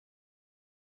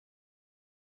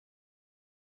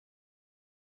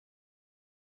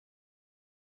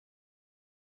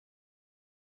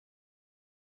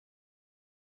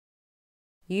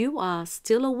You Are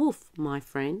Still a Wolf, My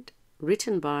Friend,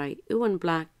 written by Ewain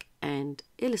Black and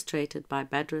illustrated by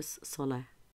Badris Soleh.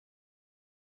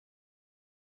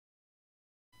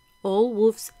 All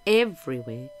wolves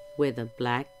everywhere, whether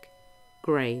black,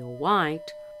 grey or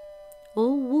white,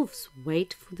 all wolves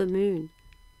wait for the moon,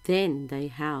 then they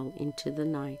howl into the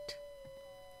night.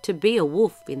 To be a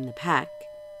wolf in the pack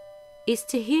is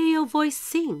to hear your voice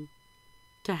sing.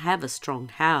 To have a strong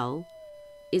howl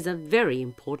is a very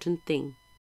important thing.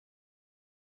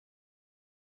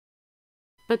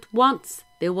 But once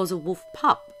there was a wolf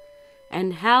pup,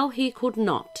 and howl he could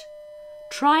not.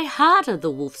 Try harder, the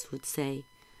wolves would say,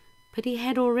 but he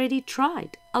had already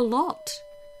tried a lot.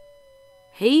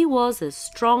 He was as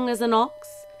strong as an ox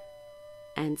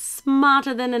and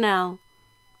smarter than an owl.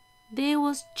 There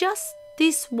was just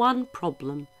this one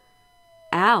problem.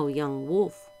 Our young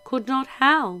wolf could not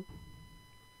howl.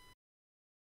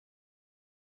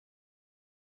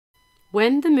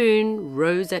 When the moon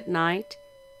rose at night,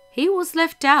 he was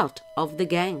left out of the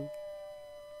gang.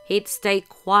 He'd stay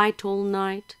quiet all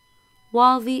night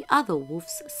while the other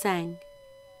wolves sang.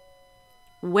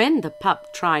 When the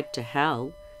pup tried to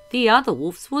howl, the other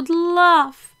wolves would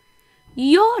laugh.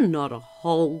 "You're not a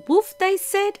whole wolf," they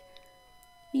said.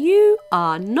 "You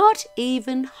are not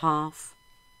even half."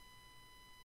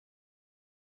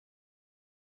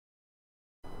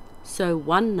 So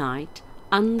one night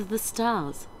under the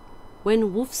stars,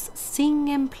 when wolves sing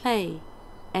and play,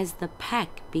 as the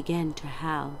pack began to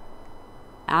howl,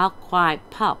 our quiet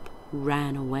pup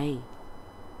ran away.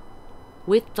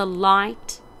 With the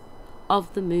light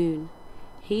of the moon,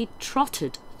 he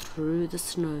trotted through the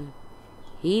snow.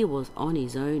 He was on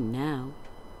his own now.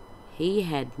 He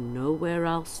had nowhere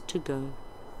else to go.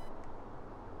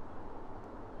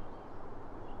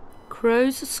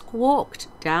 Crows squawked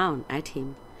down at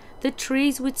him. The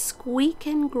trees would squeak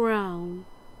and growl,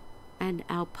 and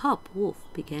our pup wolf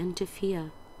began to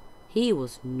fear. He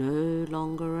was no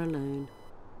longer alone.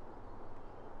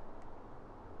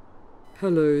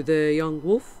 "Hello there, young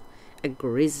wolf," a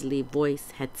grisly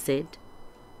voice had said.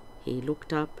 He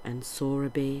looked up and saw a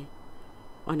bear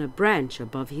on a branch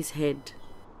above his head.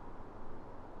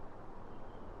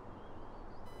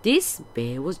 This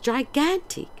bear was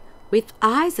gigantic, with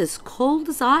eyes as cold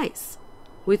as ice,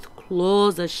 with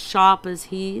claws as sharp as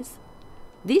his.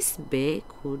 This bear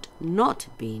could not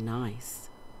be nice.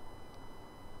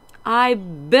 "I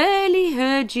barely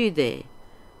heard you there.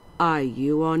 Are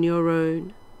you on your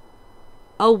own?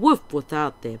 A wolf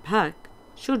without their pack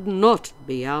should not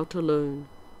be out alone."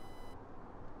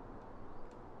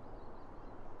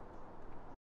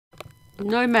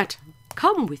 "No matter,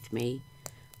 come with me.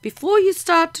 Before you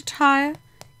start to tire,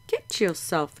 get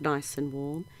yourself nice and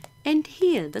warm and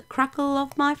hear the crackle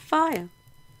of my fire."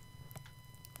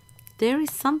 "There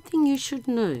is something you should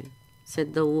know,"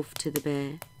 said the wolf to the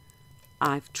bear.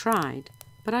 "I've tried,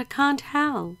 but I can't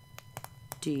howl.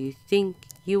 Do you think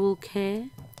you will care?"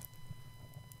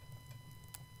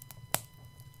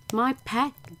 "My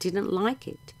pack didn't like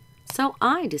it, so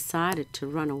I decided to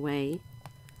run away.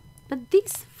 But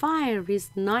this fire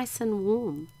is nice and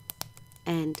warm,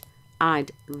 and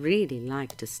I'd really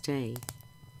like to stay."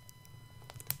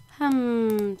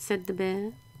 Said the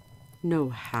bear. "No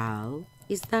howl,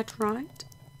 is that right?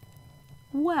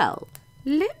 Well,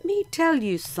 let me tell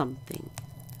you something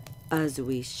as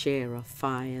we share a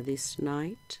fire this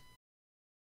night.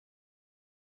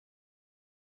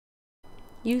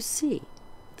 You see,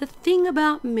 the thing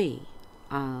about me,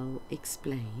 I'll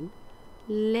explain.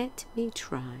 Let me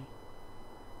try.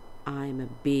 I'm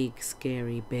a big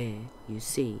scary bear, you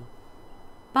see,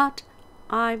 but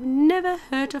I've never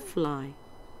hurt a fly.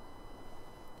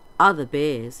 Other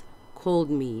bears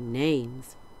called me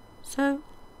names, so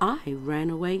I ran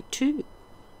away too.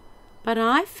 But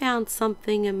I found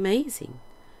something amazing.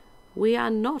 We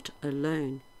are not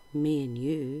alone, me and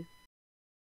you.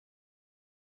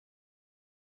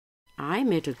 I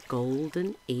met a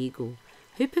golden eagle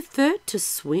who preferred to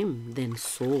swim than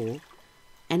soar,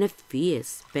 and a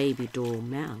fierce baby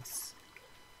dormouse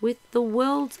with the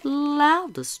world's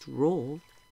loudest roar.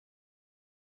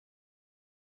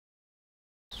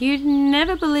 You'd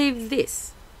never believe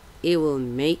this. It will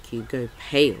make you go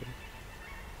pale.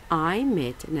 I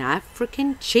met an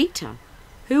African cheetah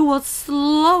who was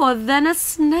slower than a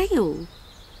snail.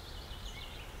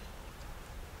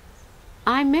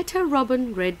 I met a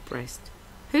robin redbreast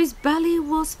whose belly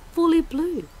was fully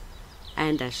blue,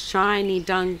 and a shiny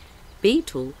dung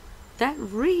beetle that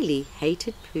really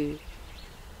hated poo.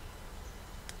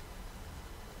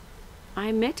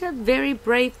 I met a very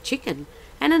brave chicken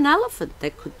and an elephant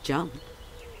that could jump,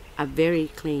 a very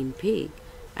clean pig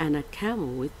and a camel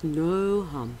with no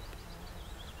hump.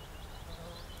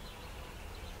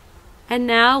 an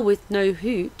owl with no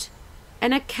hoot,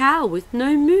 and a cow with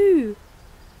no moo,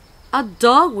 a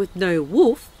dog with no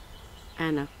woof,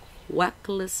 and a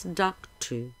quackless duck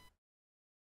too.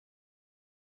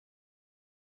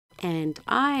 And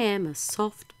I am a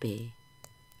soft bear,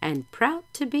 and proud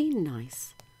to be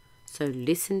nice, so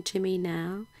listen to me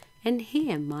now and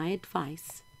hear my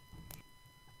advice.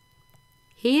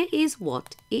 Here is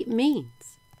what it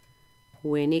means.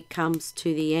 When it comes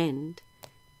to the end,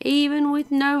 even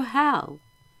with no howl,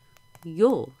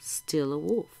 you're still a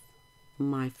wolf,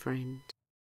 my friend.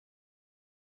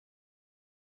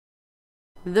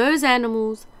 Those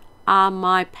animals are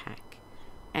my pack,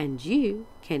 and you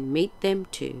can meet them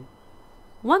too.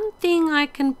 One thing I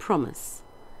can promise,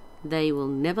 they will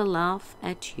never laugh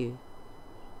at you.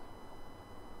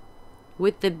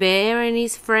 With the bear and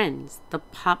his friends, the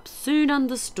pup soon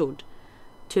understood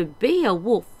to be a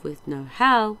wolf with no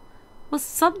howl was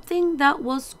something that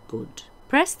was good.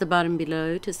 Press the button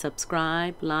below to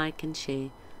subscribe, like and share.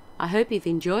 I hope you've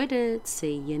enjoyed it.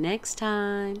 See you next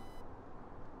time.